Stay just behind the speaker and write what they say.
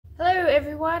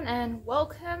everyone and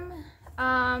welcome.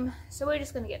 So we're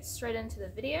just going to get straight into the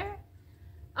video.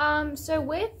 So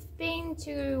we've been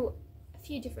to a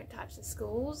few different types of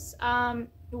schools.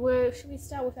 Should we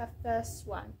start with our first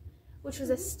one, which was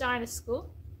a Steiner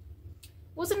school? It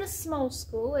wasn't a small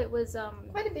school, it was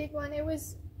quite a big one. It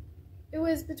was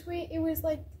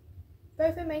like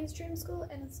both a mainstream school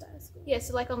and a Steiner school. Yeah,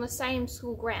 so like on the same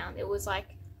school ground. It was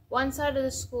like one side of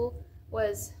the school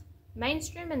was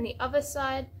mainstream and the other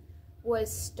side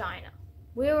was Steiner.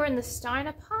 We were in the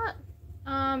Steiner part.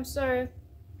 So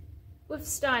with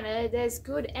Steiner, there's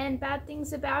good and bad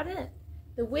things about it.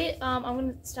 The weird, I'm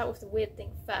going to start with the weird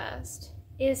thing first.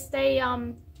 Is they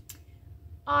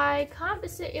I can't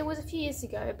say it was a few years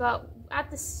ago, but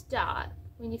at the start,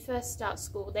 when you first start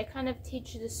school, they kind of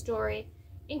teach you the story.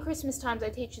 In Christmas times, they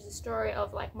teach you the story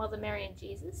of like Mother Mary and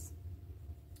Jesus.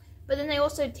 But then they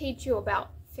also teach you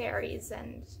about fairies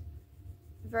and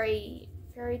very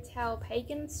fairy tale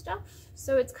pagan stuff.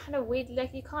 So it's kind of weird,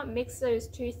 like you can't mix those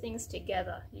two things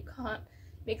together. You can't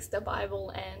mix the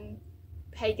Bible and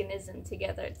paganism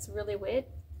together. It's really weird.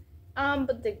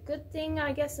 But the good thing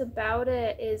I guess about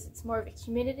it is it's more of a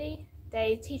community.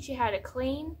 They teach you how to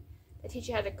clean, they teach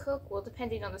you how to cook. Well,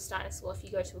 depending on the Steiner school, if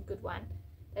you go to a good one,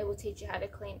 they will teach you how to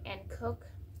clean and cook.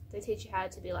 They teach you how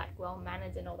to be like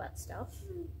well-mannered and all that stuff.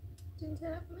 Didn't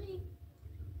turn out for me.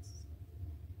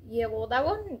 Yeah, well, that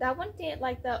one didn't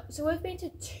like that. So we've been to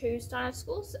two Steiner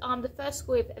schools. The first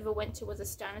school we've ever went to was a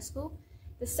Steiner school.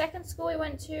 The second school we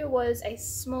went to was a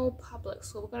small public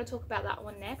school. We're going to talk about that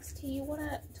one next. Do you want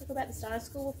to talk about the Steiner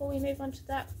school before we move on to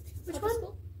that? Which one?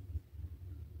 School?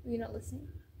 Were you not listening?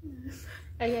 No.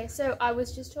 Okay, so I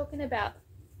was just talking about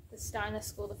the Steiner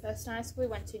school, the first Steiner school we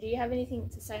went to. Do you have anything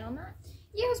to say on that?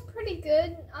 Yeah, it was pretty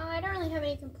good. I don't really have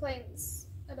any complaints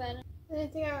about it. The only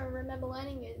thing I remember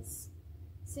learning is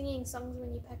singing songs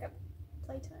when you pack up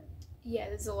playtime. Yeah,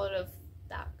 there's a lot of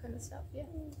that kind of stuff, yeah.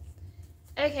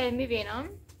 Okay, moving on.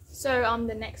 So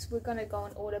the next we're gonna go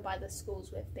in order by the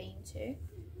schools we've been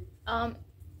to.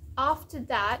 After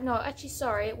that, no, actually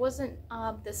sorry, it wasn't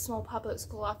the small public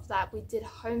school after that. We did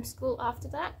homeschool after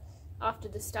that, after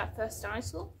the first Steiner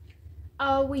school.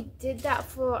 We did that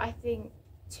for I think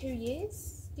 2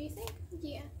 years, do you think?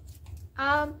 Yeah.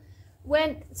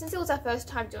 Since it was our first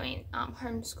time doing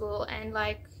homeschool and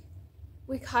like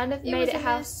we kind of made it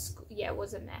how yeah, it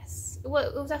was a mess. It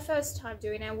was our first time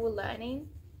doing it. We were learning.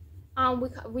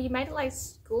 We made it like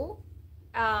school.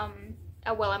 Well,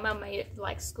 our mum made it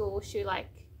like school. She like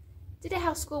did it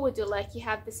how school would do. Like you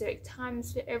have specific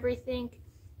times for everything.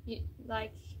 You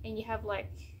have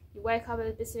like you wake up at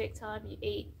a specific time. You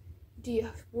eat. Do you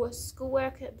have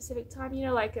schoolwork at a specific time? You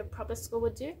know, like a proper school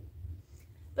would do.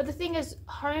 But the thing is,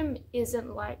 home isn't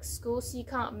like school, so you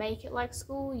can't make it like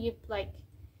school. You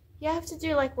have to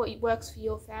do like what works for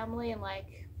your family and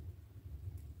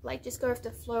like just go with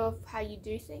the flow of how you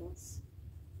do things.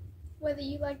 Whether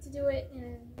you like to do it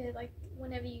in like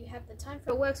whenever you have the time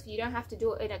for it. If it works for you, you don't have to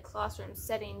do it in a classroom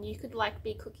setting. You could like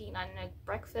be cooking, I don't know,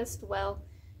 breakfast while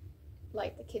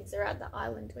like the kids are at the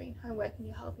island doing homework and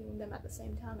you're helping them at the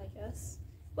same time, I guess.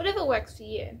 Whatever works for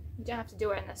you. You don't have to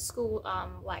do it in a school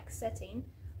like setting.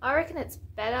 I reckon it's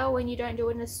better when you don't do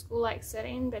it in a school-like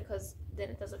setting because then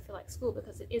it doesn't feel like school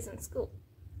because it isn't school.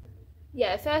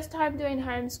 Yeah, first time doing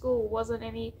homeschool wasn't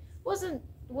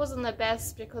the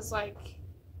best because like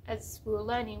as we were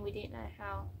learning we didn't know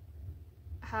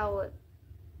how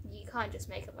you can't just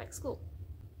make it like school.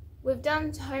 We've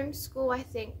done homeschool I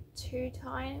think 2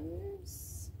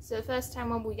 times. So the first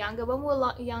time when we were younger, we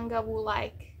were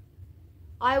like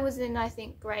I was in I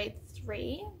think grade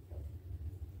 3.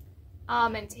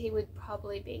 And he would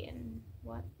probably be in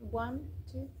what 1,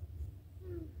 2.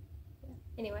 Yeah.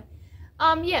 Anyway,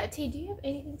 yeah. T, do you have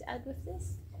anything to add with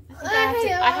this?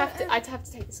 I have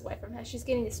to take this away from her. She's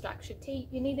getting distracted. T,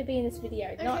 you need to be in this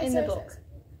video, not in the book.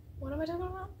 What am I talking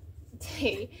about?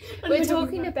 T, we're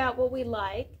talking about what we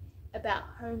like about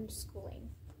homeschooling.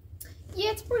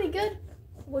 Yeah, it's pretty good.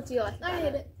 What do you like about I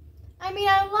hate it. I mean,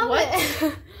 I love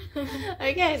it.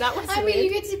 Okay, that was I weird. mean,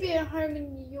 you get to be at home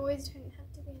and you always don't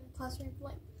have to be in a classroom for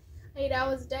like 8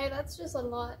 hours a day. That's just a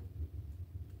lot.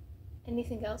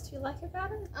 Anything else you like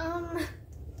about it?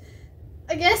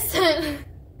 I guess that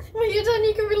when you're done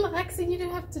you can relax and you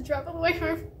don't have to drive all the way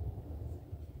home.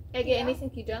 Okay, yeah. Anything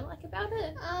you don't like about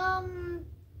it?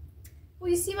 Well,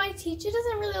 you see, my teacher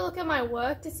doesn't really look at my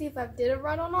work to see if I did it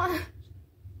right or not.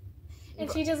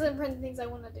 And she doesn't print the things I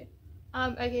want to do.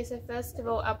 Okay, so first of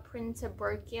all, our printer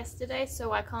broke yesterday,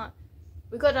 so I can't.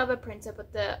 We got another printer,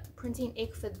 but the printing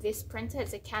ink for this printer,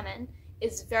 it's a Canon,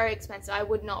 is very expensive. I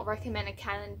would not recommend a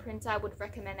Canon printer. I would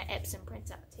recommend an Epson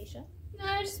printer. Tisha? No,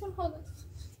 I just want to hold it.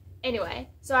 Anyway,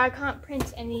 so I can't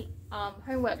print any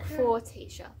homework for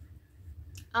Tisha.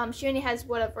 She only has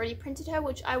what I've already printed her,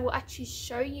 which I will actually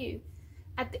show you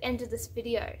at the end of this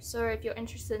video. So if you're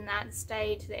interested in that,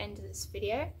 stay to the end of this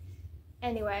video.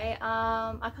 Anyway,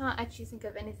 I can't actually think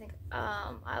of anything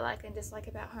I like and dislike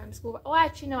about homeschool. Oh,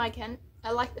 actually, no, I can.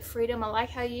 I like the freedom. I like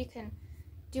how you can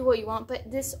do what you want,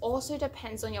 but this also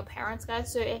depends on your parents,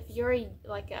 guys. So if you're a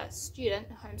student,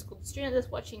 a homeschooled student that's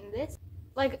watching this,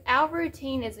 like, our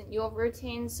routine isn't your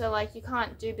routine, so like you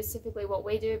can't do specifically what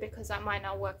we do because that might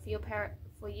not work for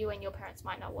you, and your parents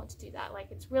might not want to do that.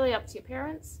 Like, it's really up to your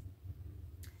parents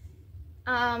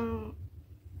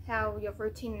how your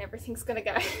routine and everything's gonna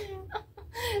go.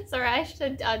 Sorry, I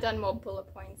should have done more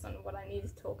bullet points on what I need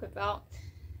to talk about.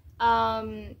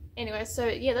 Anyway, so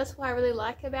yeah, that's what I really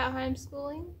like about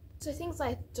homeschooling. So things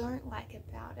I don't like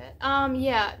about it.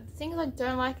 Yeah, the things I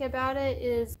don't like about it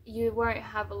is you won't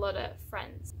have a lot of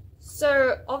friends.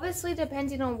 So obviously,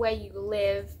 depending on where you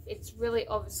live, it's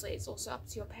also up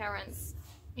to your parents.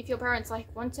 If your parents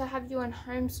like want to have you in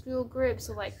homeschool groups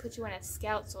or like put you in a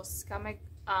scouts or summer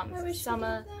camp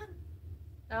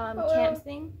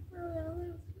thing.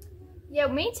 Yeah,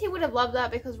 me and T would have loved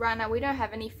that because right now we don't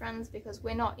have any friends because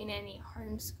we're not in any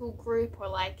homeschool group or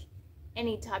like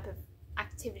any type of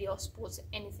activity or sports or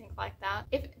anything like that.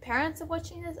 If parents are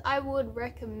watching this, I would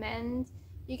recommend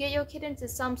you get your kid into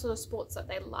some sort of sports that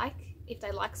they like, if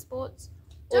they like sports.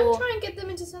 Don't try and get them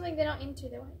into something they're not into,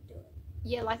 they won't do it.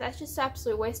 Yeah, like that's just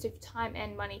absolute waste of time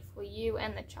and money for you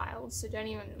and the child, so don't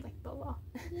even like bother.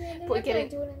 Yeah, they're not going to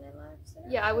do it in their lives. So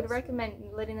yeah, I would recommend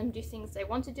letting them do things they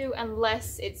want to do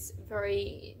unless it's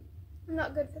very...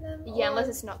 not good for them. Yeah, unless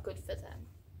it's not good for them.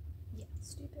 Yeah.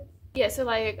 Stupid. Yeah, so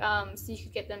like, so you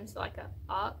could get them to like an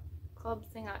art club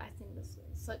thing. I think there's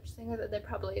such thing that there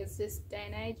probably is this day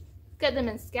and age. Get them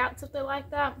in scouts if they like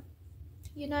that.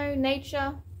 You know,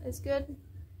 nature is good.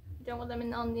 You don't want them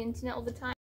on the internet all the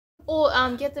time. Or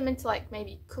get them into like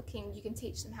maybe cooking. You can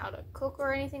teach them how to cook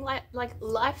or anything like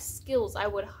life skills. I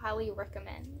would highly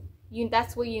recommend.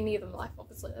 That's what you need in life.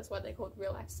 Obviously, that's why they're called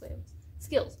real life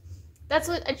skills. That's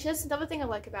another thing I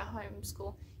like about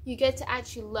homeschool. You get to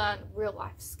actually learn real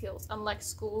life skills, unlike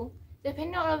school.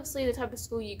 Depending on obviously the type of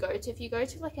school you go to. If you go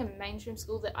to like a mainstream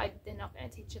school, they're not going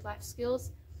to teach you life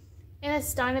skills. In a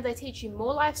Steiner, they teach you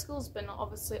more life skills, but not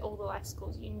obviously all the life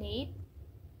skills you need.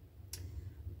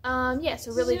 Yeah,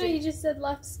 so really... You just said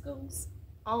life skills.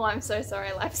 Oh, I'm so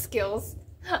sorry, life skills.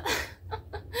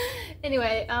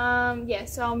 Anyway, yeah,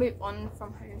 so I'll move on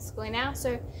from homeschooling now.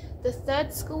 So the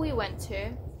third school we went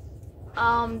to,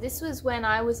 this was when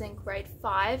I was in grade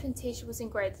 5 and Tisha was in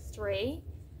grade 3,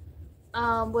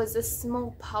 was a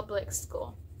small public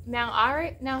school. Now,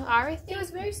 I think... It was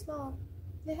very small.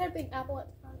 They had a big apple at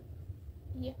the front.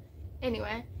 Yeah.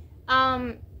 Anyway,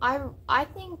 I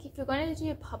think if you're going to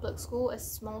do a public school, a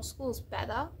small school is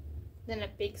better than a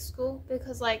big school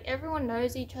because like everyone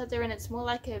knows each other and it's more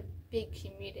like a big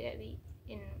community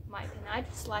in my opinion. I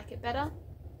just like it better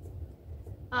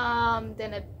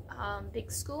than a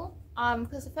big school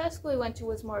because the first school we went to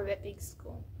was more of a big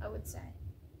school, I would say.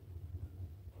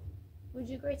 Would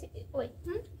you agree to wait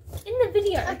in the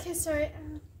video? Okay, sorry.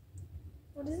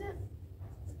 What is it?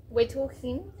 We're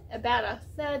talking about a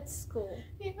third school.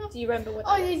 Yeah. Do you remember what?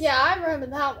 Oh yeah, I remember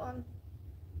that one.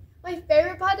 My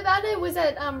favorite part about it was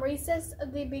that recess,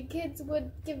 the big kids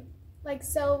would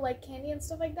sell like candy and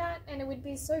stuff like that, and it would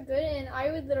be so good, and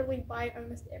I would literally buy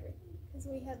almost everything because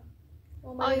we had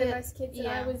more money than most kids, and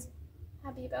I was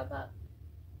happy about that.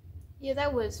 Yeah,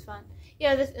 that was fun.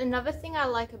 Yeah, another thing I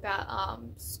like about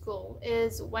school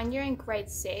is when you're in grade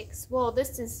 6, well,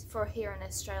 this is for here in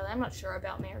Australia, I'm not sure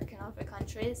about America and other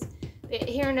countries, but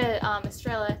here in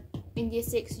Australia, in year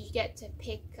 6, you get to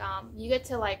pick, you get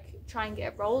to like try and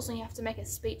get roles, and you have to make a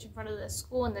speech in front of the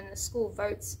school, and then the school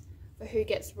votes for who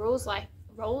gets roles.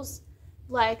 This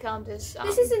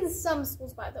is in some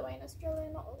schools, by the way, in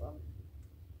Australia, not all of them.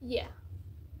 Yeah.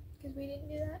 Because we didn't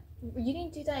do that. You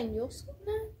didn't do that in your school?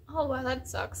 No. Oh, wow, that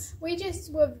sucks. We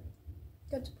just got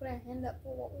to put our hand up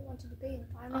for what we wanted to be, and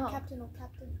I'm a captain or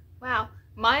captain. Wow.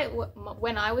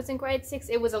 When I was in grade 6,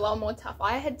 it was a lot more tough.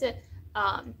 I had to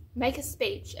make a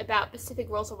speech about specific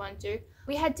roles I wanted to do.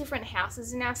 We had different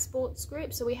houses in our sports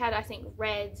group, so we had, I think,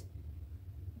 red,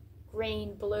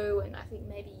 green, blue, and I think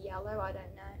maybe yellow, I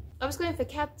don't know. I was going for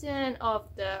captain of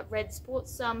the red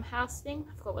sports house thing.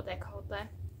 I forgot what they're called though.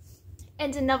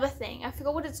 And another thing, I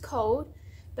forgot what it's called,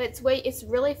 but it's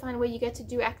really fun where you get to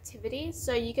do activities.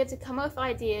 So you get to come up with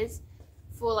ideas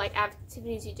for like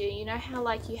activities you do. You know how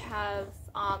like you have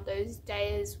those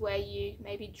days where you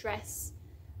maybe dress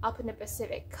up in a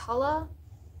specific color,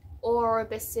 or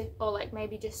or like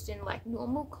maybe just in like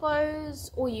normal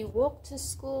clothes, or you walk to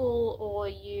school, or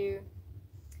you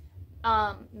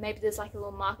maybe there's like a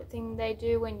little market thing they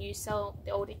do when you sell,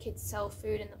 the older kids sell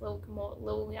food and the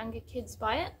little younger kids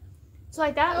buy it. So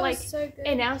like that like so good.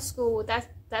 In our school,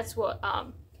 that's what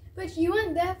But you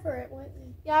went there for it, weren't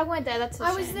you? yeah, I went there.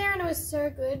 I was there and it was so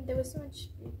good. There was so much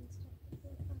food and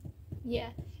stuff. Yeah.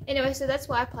 Anyway, so that's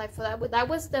why I applied for that. But that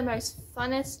was the most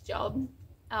funnest job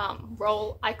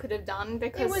role I could have done,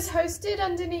 because it was hosted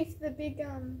underneath the big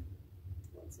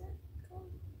what's it called?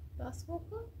 Basketball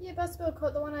court? Yeah, basketball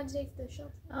court, the one underneath the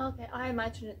shop. Oh, okay, I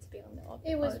imagined it to be on the oval.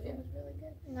 It was really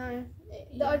good. No, the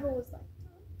Yeah. oval was like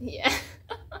Yeah.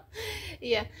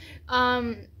 Yeah.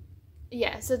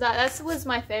 Yeah, so that was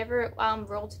my favorite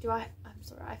role to do. I'm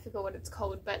sorry, I forgot what it's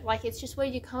called, but like it's just where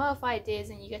you come up with ideas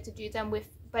and you get to do them with,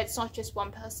 but it's not just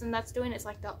one person that's doing it, it's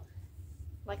like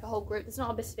a whole group. There's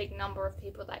not a specific number of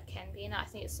people that can be in it. I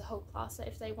think it's the whole class that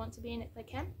if they want to be in it, they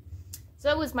can. So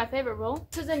that was my favorite role.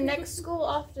 So the next school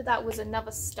after that was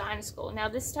another Steiner school. Now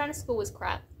this Steiner school was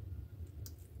crap.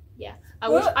 Yeah,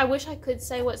 I wish I could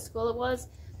say what school it was,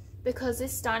 because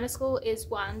this Steiner school is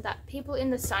one that people in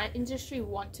the Steiner industry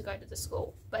want to go to the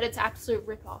school, but it's absolute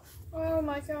rip-off. Oh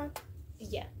my god.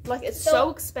 Yeah, like it's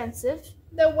so expensive.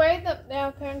 The way that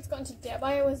our parents got into debt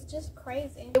by it was just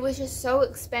crazy. It was just so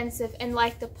expensive, and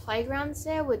like the playgrounds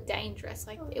there were dangerous.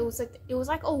 Like it was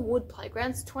like all wood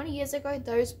playgrounds. 20 years ago,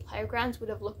 those playgrounds would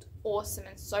have looked awesome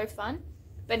and so fun,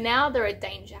 but now they're a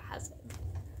danger hazard.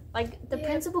 Like the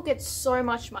principal gets so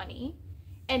much money,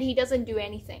 and he doesn't do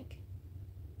anything.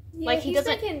 Yeah, like he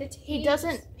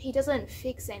doesn't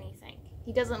fix anything.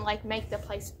 He doesn't like make the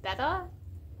place better.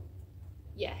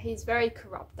 Yeah, he's very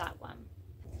corrupt, that one.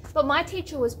 But my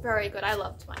teacher was very good. I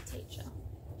loved my teacher.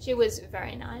 She was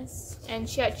very nice, and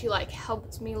she actually like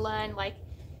helped me learn, like,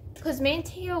 because me and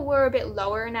Tia were a bit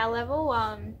lower in our level.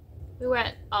 We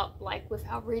weren't up like with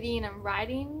our reading and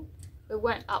writing. We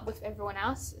weren't up with everyone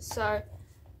else. So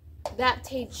that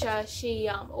teacher, she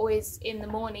always in the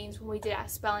mornings when we did our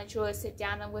spelling, she always sit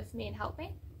down and with me and help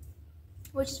me,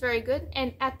 which is very good.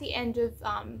 And at the end of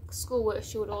schoolwork,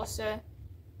 she would also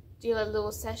do a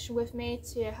little session with me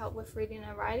to help with reading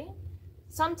and writing.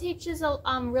 Some teachers are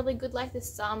really good like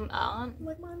this, some aren't.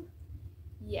 Like mine?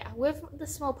 Yeah, with the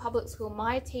small public school,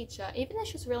 my teacher, even though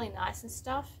she was really nice and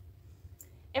stuff,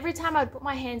 every time I'd put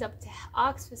my hand up to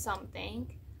ask for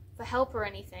something, for help or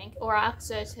anything, or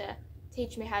ask her to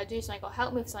teach me how to do something or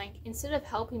help me with something, instead of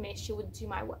helping me, she would do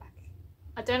my work.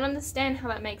 I don't understand how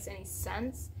that makes any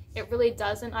sense. It really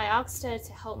doesn't. I asked her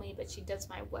to help me, but she does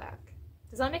my work.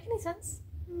 Does that make any sense?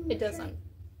 It doesn't.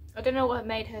 I don't know what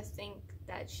made her think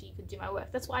that she could do my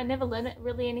work. That's why I never learned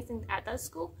really anything at that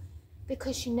school,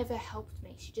 because she never helped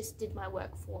me. She just did my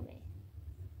work for me.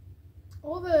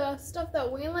 All the stuff that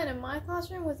we learned in my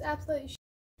classroom was absolutely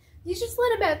You just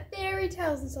learn about fairy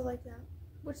tales and stuff like that.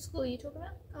 Which school are you talking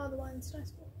about? Oh, the one in Steiner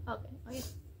school. Okay. Oh, yeah.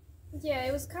 Yeah,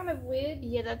 it was kind of weird.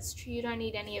 Yeah, that's true. You don't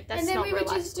need any of that. And then not we would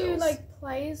just do skills. like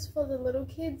plays for the little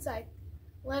kids, like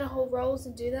learn whole roles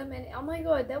and do them. And oh my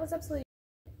god, that was absolutely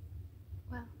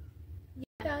wow.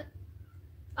 Yeah.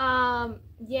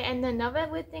 Yeah, and another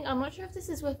weird thing, I'm not sure if this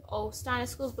is with all Steiner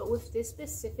schools, but with this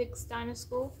specific Steiner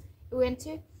school we went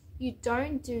to, you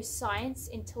don't do science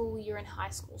until you're in high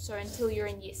school, so until you're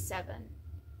in year 7.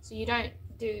 So you don't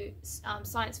do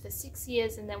science for 6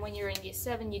 years, and then when you're in year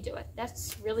 7 you do it.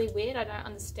 That's really weird. I don't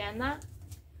understand that.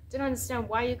 Don't understand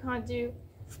why you can't do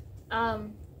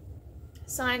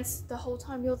science the whole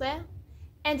time you're there.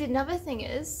 And another thing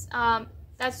is,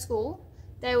 that school,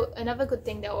 another good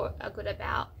thing they were good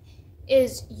about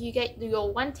is you get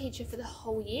your one teacher for the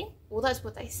whole year. Well, that's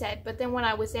what they said. But then when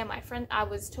I was there, I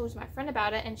was talking to my friend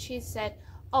about it, and she said,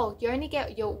 oh, you only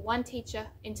get your one teacher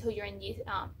until you're in year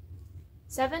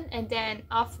 7, and then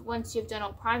once you've done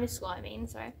all primary school, and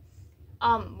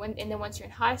then once you're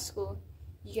in high school,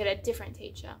 you get a different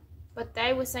teacher. But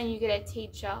they were saying you get a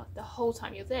teacher the whole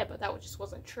time you're there, but that just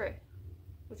wasn't true,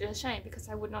 which is a shame because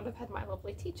I would not have had my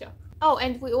lovely teacher. Oh,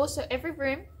 and we also,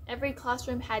 every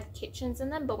classroom had kitchens in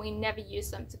them, but we never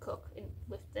used them to cook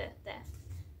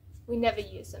we never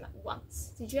used them at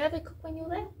once. Did you ever cook when you were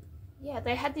there? Yeah,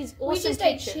 they had these awesome We just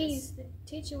kitchens. ate cheese. The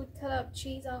teacher would cut up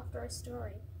cheese after a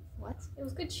story. What? It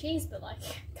was good cheese, but like,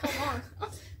 come on.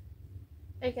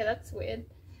 Okay, that's weird.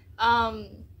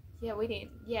 Yeah, we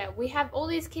didn't. Yeah, we have all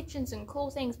these kitchens and cool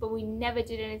things, but we never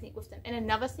did anything with them. And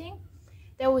another thing,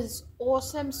 there was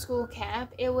awesome school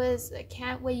camp. It was a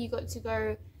camp where you got to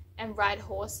go and ride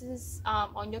horses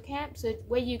on your camp. So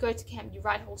where you go to camp, you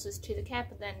ride horses to the camp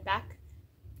and then back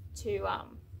to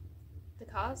the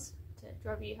cars to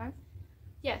drive you home.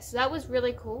 Yeah, so that was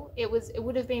really cool. It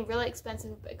would have been really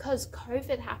expensive because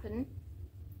COVID happened.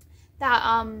 That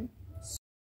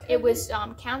it was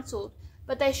cancelled,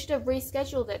 but they should have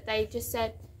rescheduled it. They just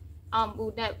said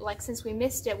we'll never, like, since we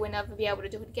missed it, we'll never be able to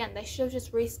do it again. They should have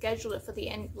just rescheduled it for the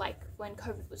end, like when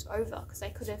COVID was over, because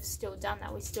they could have still done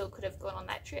that. We still could have gone on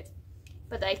that trip,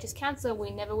 but they just cancelled.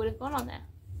 We never would have gone on there,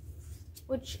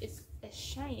 which is a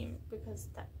shame because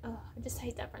I just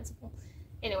hate that principle.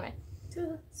 Anyway,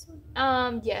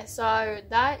 yeah. So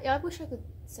that I wish I could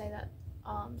say that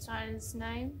Steiner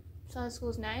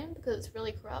school's name, because it's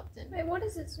really corrupt. And wait, what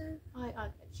is its name? I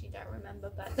actually don't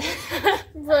remember, but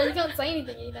well, you can't say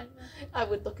anything you don't know. I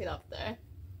would look it up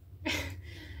though.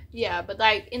 Yeah, but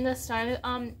like in the Steiner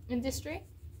industry,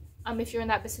 if you're in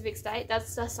that specific state,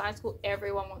 that's the science school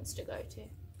everyone wants to go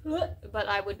to. But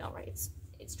I would not rate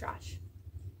it's trash.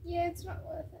 Yeah, it's not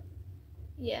worth it.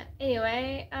 Yeah.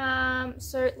 Anyway,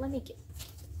 so I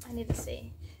need to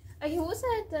see. Okay, what was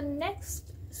that? The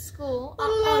next school.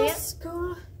 Yeah.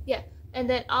 School. Yeah, and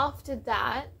then after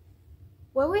that,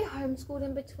 were we homeschooled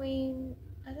in between?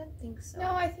 I don't think so.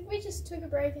 No, I think we just took a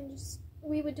break and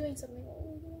we were doing something. What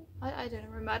were we doing? I don't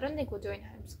remember. I don't think we're doing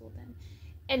homeschool then.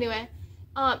 Anyway,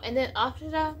 and then after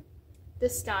the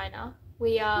Steiner,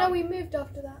 no, we moved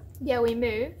after that. Yeah, we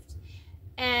moved,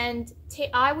 and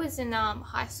I was in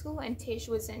high school, and Tish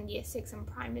was in year 6 in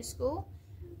primary school.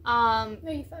 No,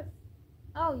 year 5.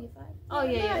 Oh, year 5. Oh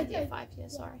yeah, year 5. Yeah,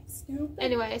 sorry. Stupid.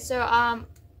 Anyway, so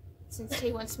since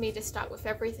he wants me to start with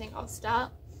everything, I'll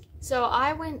start. So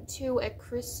I went to a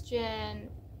Christian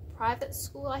private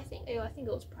school, I think. I think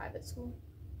it was private school.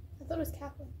 I thought it was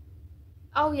Catholic.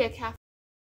 Oh yeah, Catholic.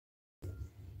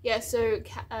 Yeah, so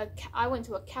I went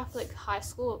to a Catholic high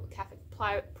school, Catholic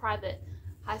private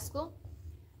high school.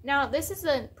 Now, this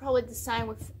isn't probably the same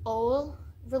with all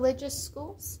religious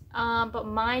schools, but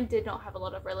mine did not have a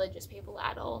lot of religious people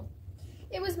at all.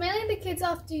 It was mainly the kids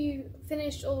after you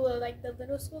finished all the the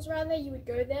little schools around there. You would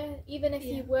go there, even if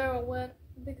you were or weren't,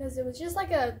 because it was just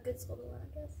like a good school to learn,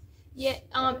 I guess. Yeah,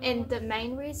 and the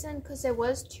main reason, because there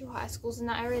was 2 high schools in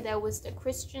that area. There was the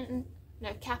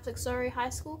Catholic, high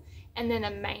school, and then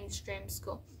a mainstream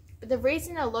school. But the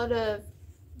reason a lot of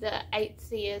the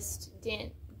atheists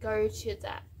didn't go to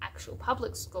the actual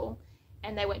public school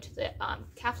and they went to the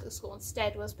Catholic school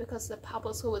instead was because the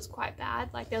public school was quite bad.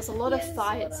 Like, there was a lot of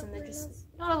fights and there's just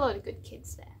not a lot of good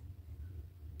kids there.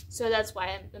 So that's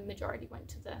why the majority went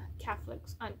to the Catholic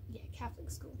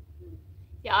school.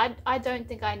 Yeah, I don't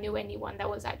think I knew anyone that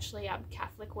was actually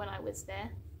Catholic when I was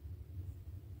there.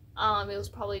 It was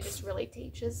probably just really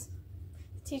teachers.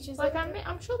 Teachers, like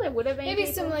I'm sure there would have been maybe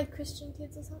people. some like Christian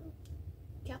kids or something.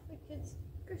 Catholic kids.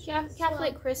 Yeah,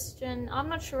 Catholic, Christian. I'm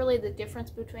not sure really the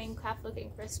difference between Catholic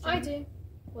and Christian. I do.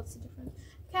 What's the difference?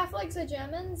 Catholics are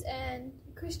Germans and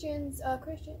Christians are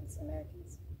Americans.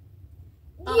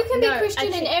 You can be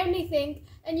Christian in anything,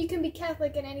 and you can be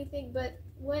Catholic in anything, but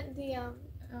when the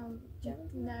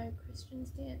Germans? No,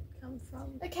 Christians didn't come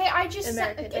from. Okay, I just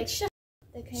America. said.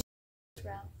 They came from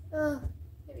Israel. Oh,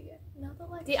 there we go. Another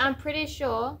like. I'm pretty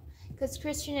sure. Because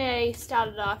Christianity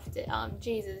started after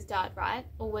Jesus died, right?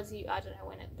 Or was he? I don't know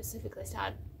when it specifically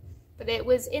started. But it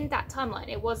was in that timeline.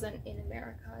 It wasn't in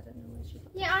America. I don't know where she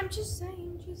got. Yeah, I'm just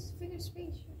saying. Just figure of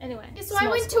speech. Anyway. Yeah, so I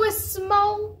went to a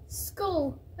small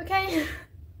school, okay?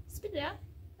 Spit it out.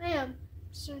 I am.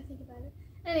 Just trying to think about it.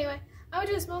 Anyway, I went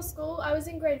to a small school. I was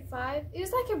in grade 5. It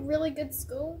was like a really good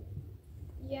school.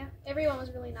 Yeah, everyone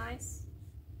was really nice.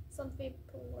 Some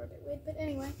people were a bit weird, but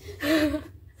anyway.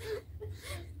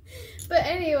 But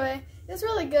anyway, it was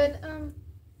really good.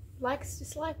 Likes,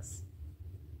 dislikes.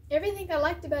 Everything I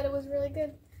liked about it was really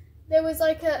good. There was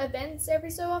like events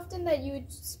every so often that you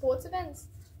would sports events.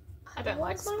 I don't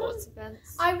like sports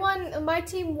events. My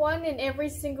team won in every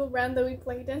single round that we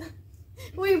played in.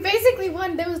 We basically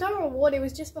won. There was no reward. It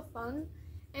was just for fun,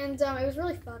 and it was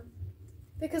really fun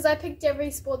because I picked every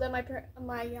sport that my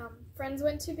friends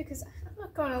went to because I'm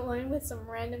not going alone with some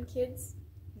random kids.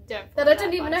 That I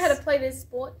don't even know how to play this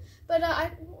sport. But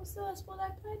what was the sport I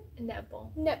played?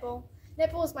 Netball. Netball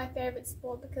was my favourite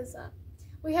sport because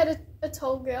we had a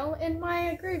tall girl in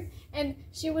my group and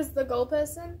she was the goal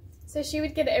person. So she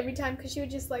would get it every time because she would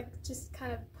just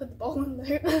kind of put the ball in the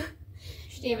hoop.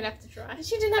 She didn't even have to try.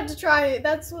 She didn't have to try.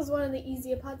 That was one of the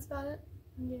easier parts about it.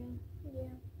 Yeah. Yeah.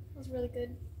 It was really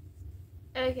good.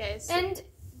 Okay. So and,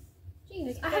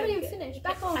 jeez, I haven't even finished.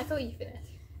 Back off. I thought you finished.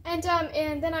 And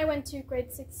then I went to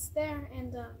grade 6 there,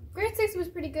 and grade 6 was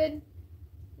pretty good.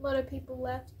 A lot of people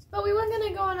left. But we were going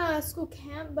to go on a school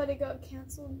camp, but it got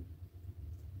cancelled.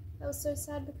 That was so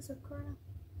sad because of Corona.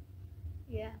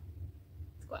 Yeah.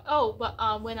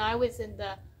 But when I was in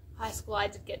the high school, I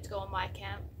did get to go on my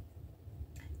camp.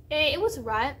 It was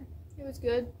right. It was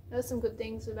good. There were some good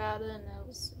things about it, and it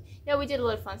was we did a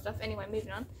lot of fun stuff. Anyway,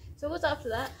 moving on. So what's after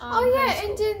that? Oh yeah,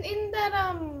 homeschool. and in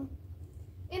that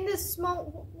in this small.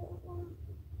 What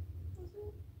was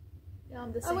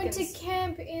it? The I went to second-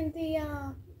 camp in the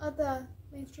other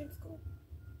mainstream school.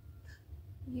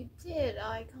 You did.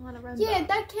 I can't remember. Yeah,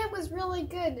 that camp was really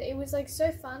good. It was like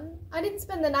so fun. I didn't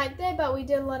spend the night there, but we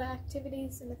did a lot of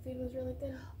activities, and the food was really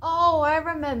good. Oh, I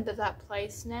remember that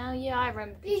place now. Yeah, I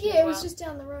remember. Yeah, it was just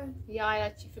down the road. Yeah, I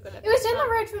actually forgot about It was down that.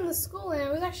 the road from the school, and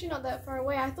it was actually not that far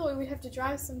away. I thought we would have to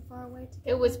drive some far away to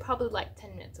get It was there. probably like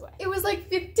 10 minutes away. It was like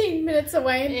 15 minutes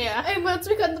away. And, Yeah. and once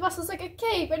we got on the bus, I was like,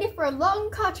 okay, ready for a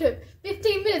long car trip.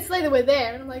 15 minutes later, we're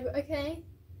there. And I'm like, okay.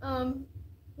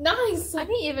 Nice. I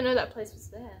didn't even know that place was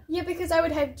there. Yeah, because I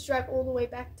would have to drive all the way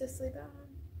back to sleep at home.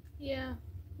 Yeah.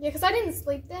 Yeah, because I didn't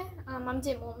sleep there. Mum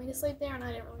didn't want me to sleep there, and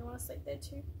I didn't really want to sleep there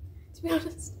too, to be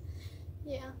honest.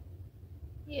 Yeah.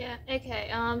 Yeah, okay.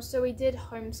 So we did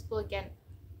homeschool again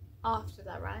after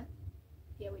that, right?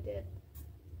 Yeah, we did.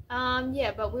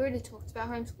 Yeah, but we already talked about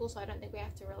homeschool, so I don't think we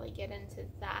have to really get into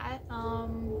that.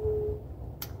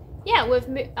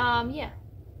 Yeah,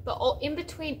 but in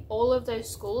between all of those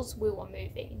schools, we were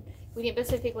moving. We didn't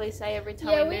specifically say every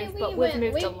time we moved, but we've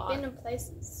moved a lot. We've been in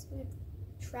places. We've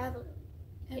traveled.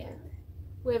 Yeah.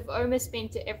 We've almost been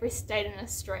to every state in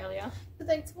Australia. So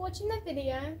thanks for watching the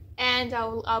video. And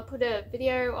I'll put a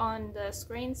video on the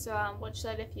screen, so watch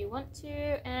that if you want to,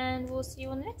 and we'll see you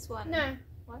on the next one. No.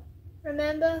 What?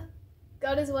 Remember,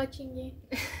 God is watching you.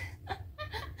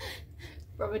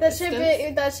 From a That should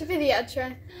distance. be the outro.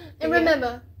 And Yeah.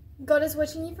 remember, God is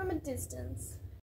watching you from a distance.